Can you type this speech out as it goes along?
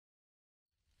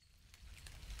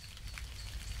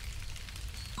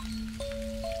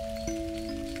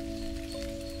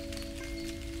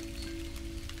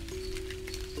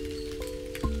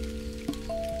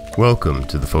Welcome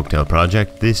to the Folktale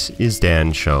Project. This is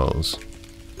Dan Scholes.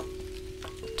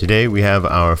 Today we have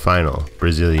our final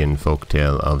Brazilian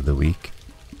folktale of the week,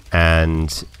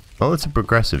 and, well, it's a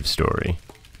progressive story.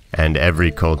 And every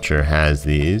culture has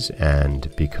these,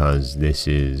 and because this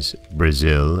is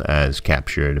Brazil as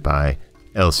captured by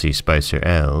Elsie Spicer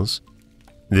Ailes,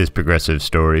 this progressive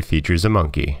story features a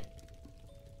monkey.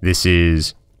 This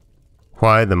is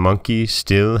Why the Monkey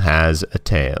Still Has a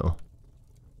Tail.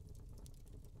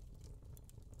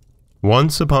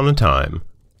 Once upon a time,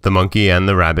 the monkey and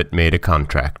the rabbit made a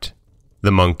contract.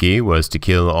 The monkey was to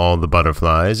kill all the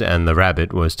butterflies, and the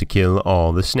rabbit was to kill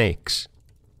all the snakes.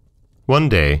 One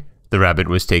day, the rabbit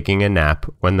was taking a nap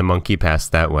when the monkey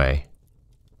passed that way.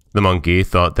 The monkey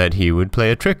thought that he would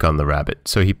play a trick on the rabbit,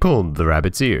 so he pulled the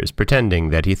rabbit's ears, pretending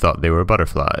that he thought they were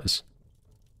butterflies.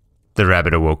 The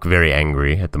rabbit awoke very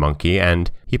angry at the monkey,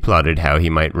 and he plotted how he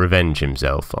might revenge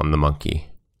himself on the monkey.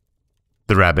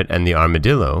 The rabbit and the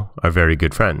armadillo are very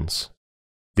good friends.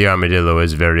 The armadillo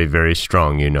is very, very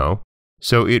strong, you know,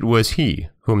 so it was he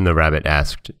whom the rabbit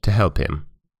asked to help him.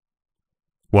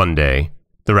 One day,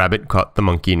 the rabbit caught the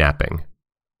monkey napping.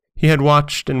 He had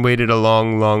watched and waited a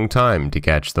long, long time to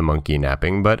catch the monkey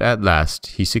napping, but at last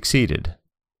he succeeded.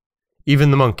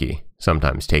 Even the monkey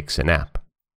sometimes takes a nap.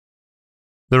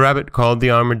 The rabbit called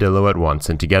the armadillo at once,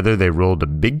 and together they rolled a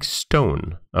big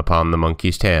stone upon the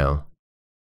monkey's tail.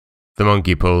 The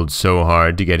monkey pulled so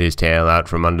hard to get his tail out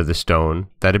from under the stone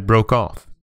that it broke off.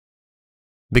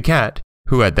 The cat,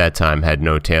 who at that time had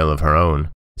no tail of her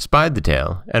own, spied the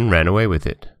tail and ran away with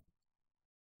it.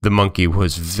 The monkey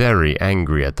was very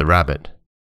angry at the rabbit.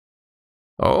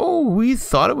 "Oh, we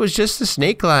thought it was just a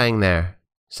snake lying there,"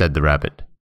 said the rabbit.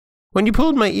 "When you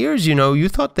pulled my ears, you know, you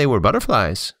thought they were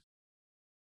butterflies."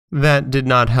 That did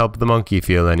not help the monkey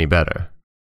feel any better.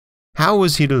 How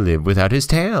was he to live without his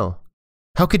tail?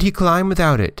 How could he climb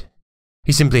without it?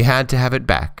 He simply had to have it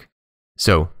back.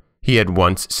 So he at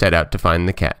once set out to find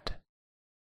the cat.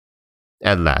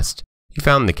 At last he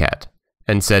found the cat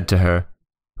and said to her,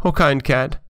 "Oh, kind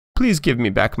cat, please give me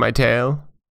back my tail."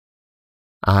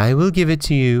 "I will give it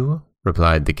to you,"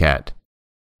 replied the cat,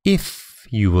 "if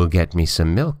you will get me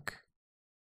some milk."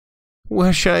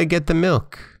 "Where shall I get the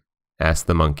milk?" asked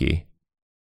the monkey.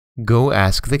 "Go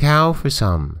ask the cow for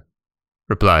some,"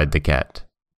 replied the cat.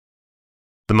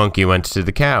 The monkey went to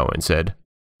the cow and said,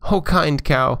 "Oh, kind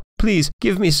cow, please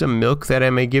give me some milk that I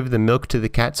may give the milk to the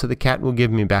cat so the cat will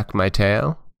give me back my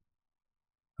tail."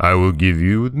 "I will give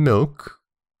you milk,"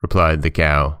 replied the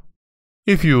cow,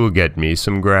 "if you will get me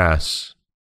some grass."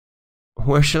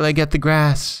 "Where shall I get the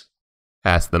grass?"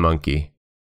 asked the monkey.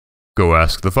 "Go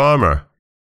ask the farmer,"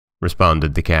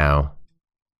 responded the cow.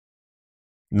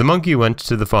 The monkey went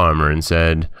to the farmer and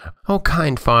said, "Oh,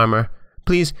 kind farmer,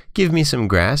 please give me some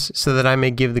grass so that I may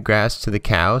give the grass to the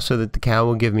cow so that the cow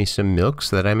will give me some milk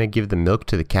so that I may give the milk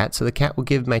to the cat so the cat will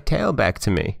give my tail back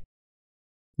to me."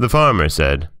 The farmer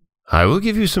said, "I will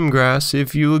give you some grass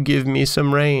if you will give me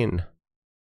some rain."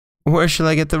 "Where shall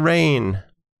I get the rain?"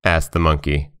 asked the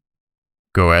monkey.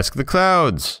 "Go ask the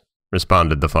clouds,"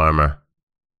 responded the farmer.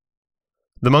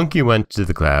 The monkey went to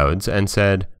the clouds and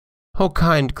said, "Oh,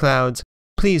 kind clouds,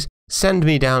 please send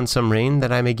me down some rain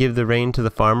that I may give the rain to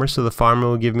the farmer so the farmer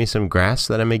will give me some grass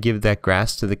so that I may give that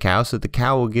grass to the cow so the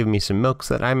cow will give me some milk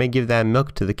so that I may give that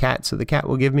milk to the cat so the cat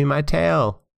will give me my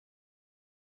tail."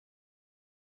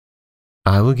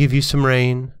 "I will give you some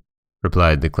rain,"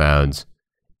 replied the clouds,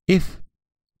 "if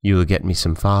you will get me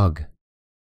some fog."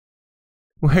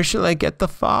 "Where shall I get the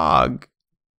fog?"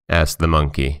 asked the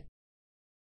monkey.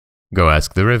 "Go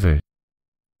ask the river,"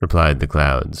 replied the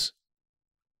clouds.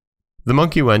 The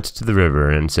monkey went to the river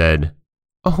and said,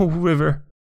 "Oh, river,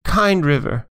 kind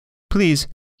river, please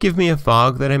give me a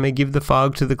fog that I may give the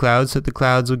fog to the clouds so that the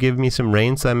clouds will give me some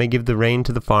rain so I may give the rain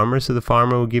to the farmer so the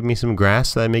farmer will give me some grass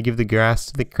so that I may give the grass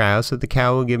to the cow so the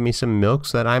cow will give me some milk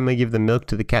so that I may give the milk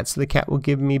to the cat so the cat will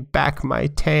give me back my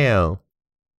tail."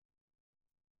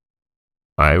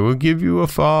 "I will give you a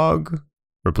fog,"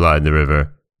 replied the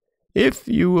river, "if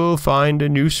you will find a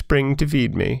new spring to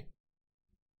feed me."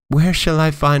 "Where shall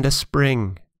I find a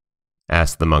spring?"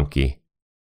 asked the monkey.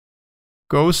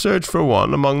 "Go search for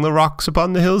one among the rocks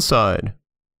upon the hillside,"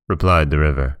 replied the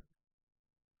river.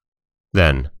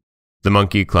 Then the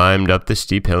monkey climbed up the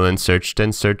steep hill and searched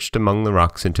among the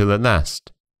rocks until at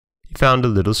last he found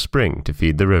a little spring to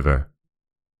feed the river.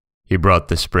 He brought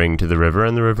the spring to the river,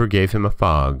 and the river gave him a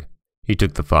fog. He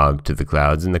took the fog to the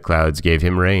clouds, and the clouds gave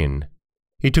him rain.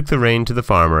 He took the rain to the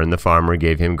farmer, and the farmer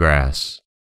gave him grass.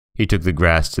 He took the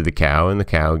grass to the cow, and the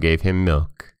cow gave him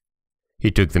milk.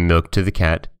 He took the milk to the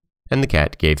cat, and the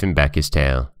cat gave him back his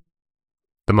tail.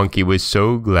 The monkey was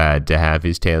so glad to have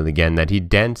his tail again that he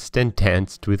danced and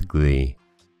danced with glee.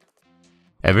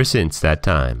 Ever since that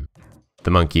time,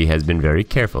 the monkey has been very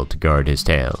careful to guard his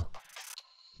tail.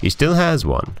 He still has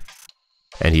one,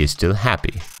 and he is still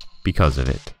happy because of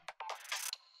it.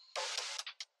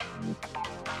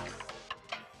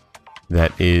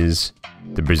 That is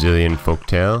the Brazilian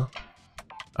folktale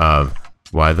of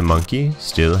why the monkey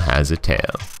still has a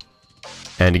tail.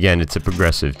 And again, it's a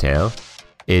progressive tale.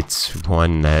 It's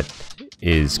one that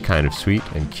is kind of sweet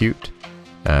and cute,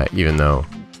 even though,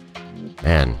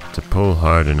 man, to pull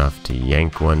hard enough to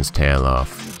yank one's tail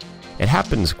off. It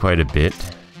happens quite a bit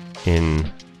in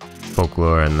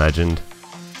folklore and legend.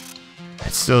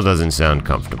 It still doesn't sound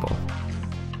comfortable.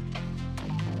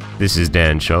 This is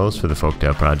Dan Scholes for the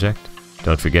Folktale Project.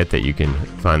 Don't forget that you can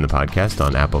find the podcast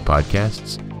on Apple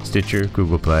Podcasts, Stitcher,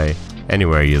 Google Play,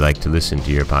 anywhere you like to listen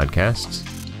to your podcasts.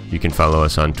 You can follow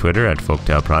us on Twitter at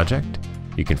Folktale Project.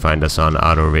 You can find us on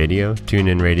Auto Radio,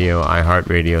 TuneIn Radio,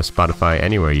 iHeartRadio, Spotify,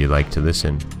 anywhere you like to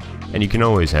listen. And you can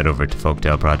always head over to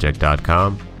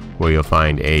folktaleproject.com, where you'll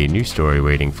find a new story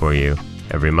waiting for you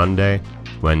every Monday,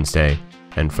 Wednesday,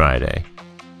 and Friday.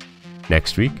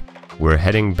 Next week, we're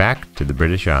heading back to the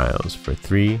British Isles for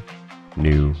 3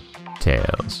 new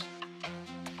tales.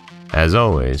 As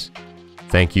always,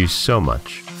 thank you so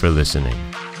much for listening.